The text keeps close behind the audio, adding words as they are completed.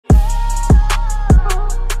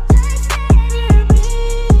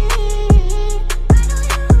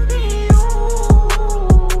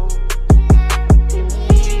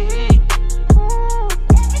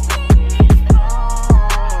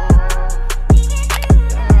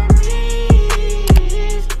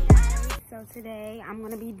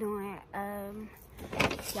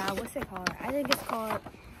what's it called? I think it's called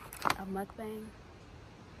a mukbang.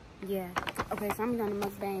 Yeah. Okay, so I'm doing a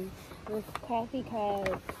mukbang with Crafty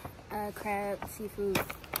crab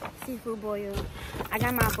seafood boil. I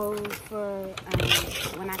got my bowls for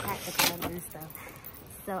when I catch the crab and stuff.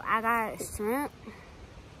 So I got shrimp,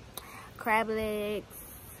 crab legs,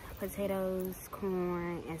 potatoes,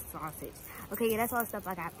 corn, and sausage. Okay, yeah, that's all the stuff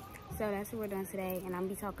I got. So that's what we're doing today, and I'm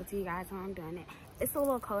gonna be talking to you guys while I'm doing it. It's a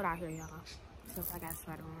little cold out here, y'all, so I got a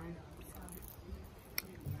sweater on. So.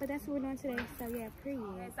 But that's what we're doing today. So yeah, period.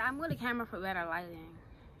 Okay, so I moved the camera for better lighting.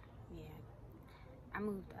 Yeah, I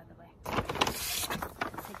moved the other way.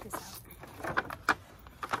 Check this out.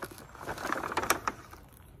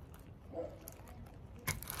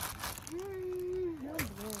 No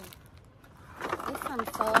good. There's some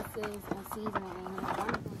sauces and seasoning in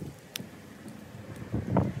here.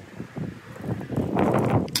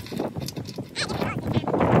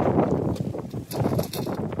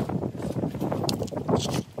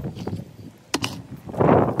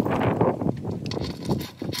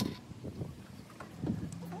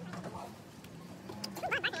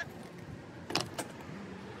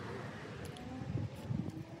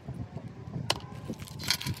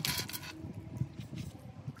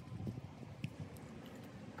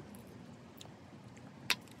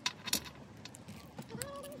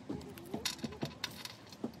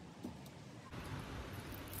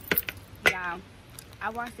 I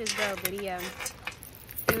watched this girl video,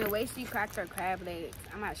 and the way she cracked her crab legs,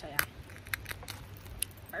 I'm gonna show y'all.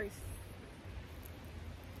 First,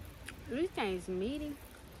 these things meaty.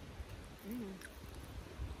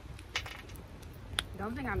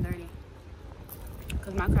 Don't think I'm dirty,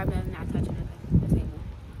 cause my crab legs not touching the table.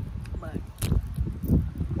 But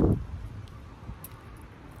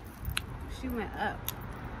she went up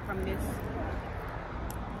from this.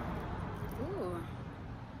 Ooh.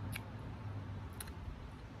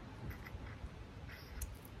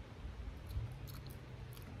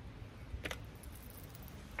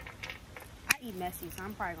 Eat messy, so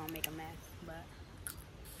I'm probably gonna make a mess, but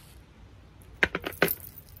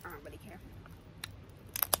I don't really care.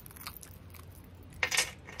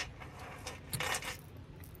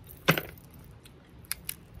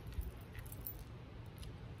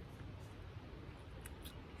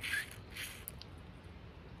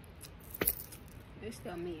 There's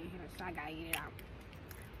still meat in here, so I gotta eat it out.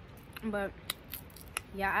 But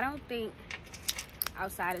yeah, I don't think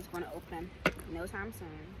outside is gonna open no time soon.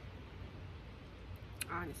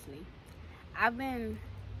 Honestly, I've been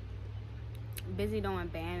busy doing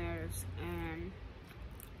banners and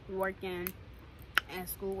working and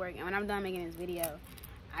schoolwork, and when I'm done making this video,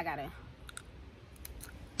 I gotta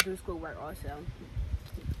do schoolwork also,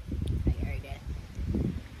 like every day,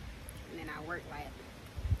 and then I work like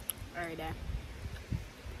every day,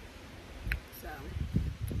 so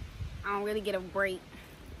I don't really get a break,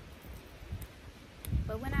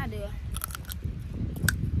 but when I do,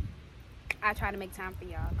 I try to make time for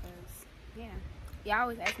y'all, cause yeah, y'all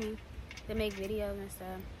always ask me to make videos and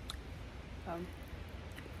stuff. So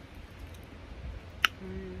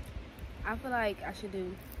I feel like I should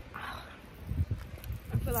do.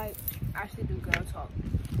 Girl talk.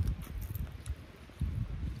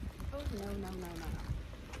 Oh no.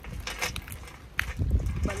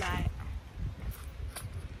 But like,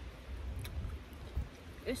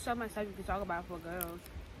 it's so much stuff you can talk about for girls.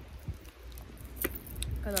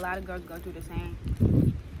 Because a lot of girls go through the same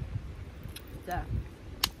stuff.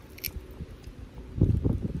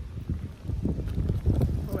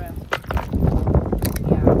 For real.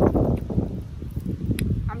 Yeah.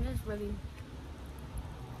 I'm just really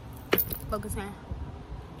focusing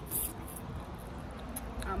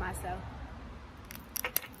on myself.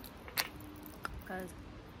 Because,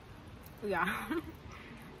 yeah.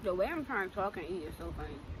 The way I'm trying to talk and eat is so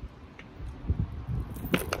funny.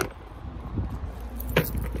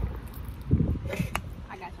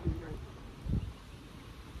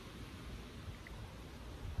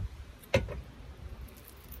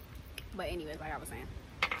 But anyways, like I was saying,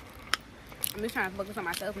 I'm just trying to focus on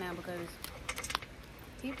myself now because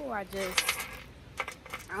people are just,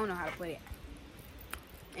 I don't know how to put it,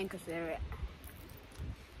 inconsiderate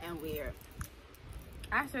and weird.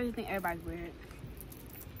 I seriously think everybody's weird.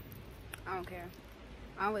 I don't care.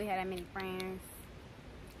 I don't really have that many friends.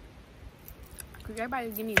 Because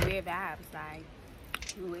everybody give me weird vibes, like,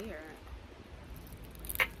 you weird.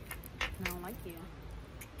 I don't like you.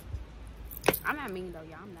 I'm not mean though,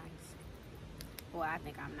 y'all, I'm nice. Well, I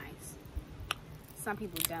think I'm nice. Some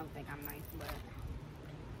people don't think I'm nice, but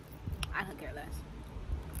I could care less.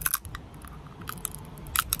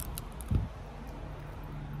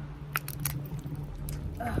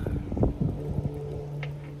 Ugh.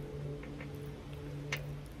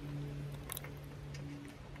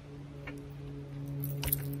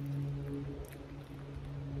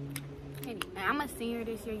 And I'm a senior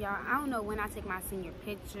this year, y'all. I don't know when I take my senior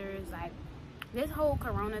pictures. Like, this whole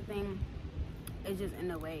corona thing is just in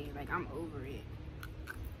the way. Like, I'm over it.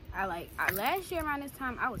 Last year around this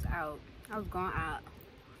time, I was out. I was going out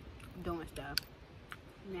doing stuff.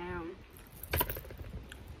 Now,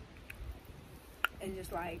 it's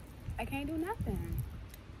just like, I can't do nothing.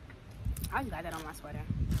 I just got that on my sweater.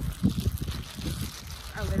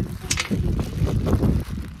 I literally can't do anything.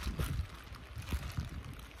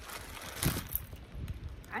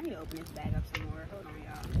 I need to open this bag up some more. Hold on,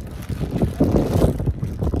 y'all.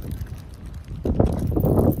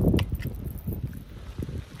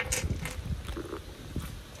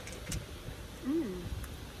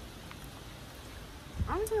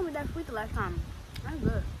 I don't think it was that sweet the last time. That's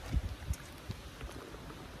good.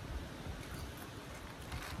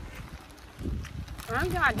 The only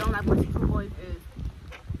thing I don't like with seafood boys is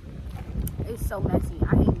it's so messy.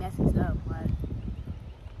 I hate messy stuff, but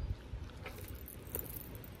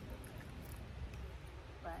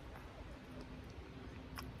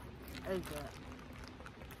it's good.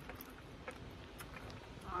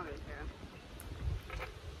 I don't really care.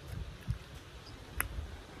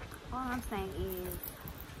 All I'm saying is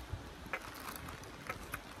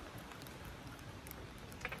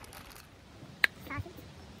sausage.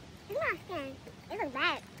 It's not skin. It looks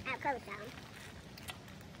bad out close though.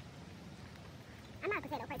 I'm not a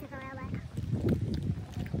potato person for real, but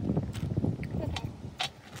it's good.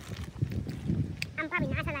 I'm probably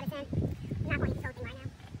 9 times out of 10 not going to eat this whole thing right now.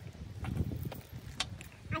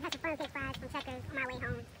 I just had some fun cake fries from Checkers on my way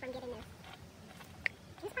home from getting this.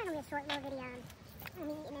 This is probably going to be a short little video of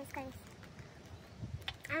me eating this because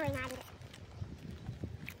I don't really know how to do this.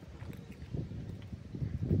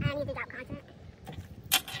 I need to drop content.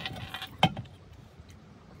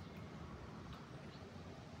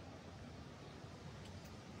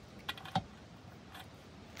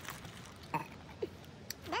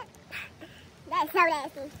 That's so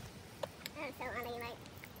nasty. That's so unladylike.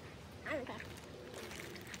 I don't care.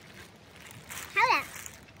 Hold up.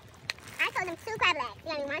 I told them 2 crab legs.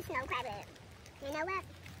 You only 1 snow crab leg. You know what?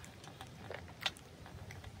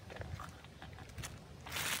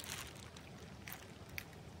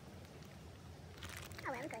 Oh,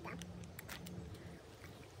 well, we're good though.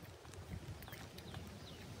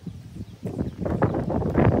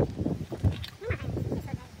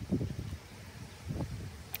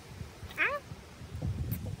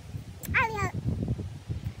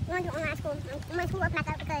 I want to do online school. I'm going to school up back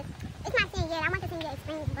up because it's my senior year. I want the senior year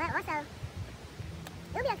experience, but also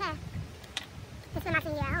it'll be okay to spend my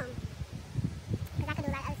senior year at home because I can do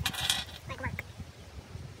a lot of other stuff like work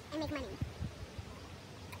and make money.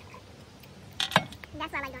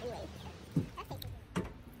 That's what I like doing anyways. That's it.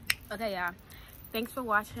 okay, y'all. Thanks for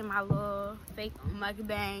watching my little fake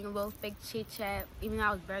mukbang, little fake chit chat. Even though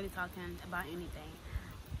I was barely talking about anything,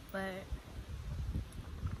 but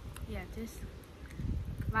yeah, just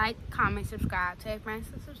like, comment, subscribe, tell friends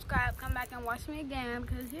to subscribe, come back and watch me again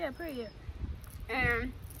because yeah, period.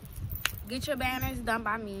 And get your banners done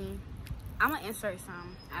by me. I'm gonna insert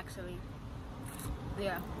some actually.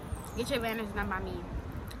 Yeah, get your banners done by me,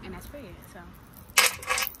 and that's period. So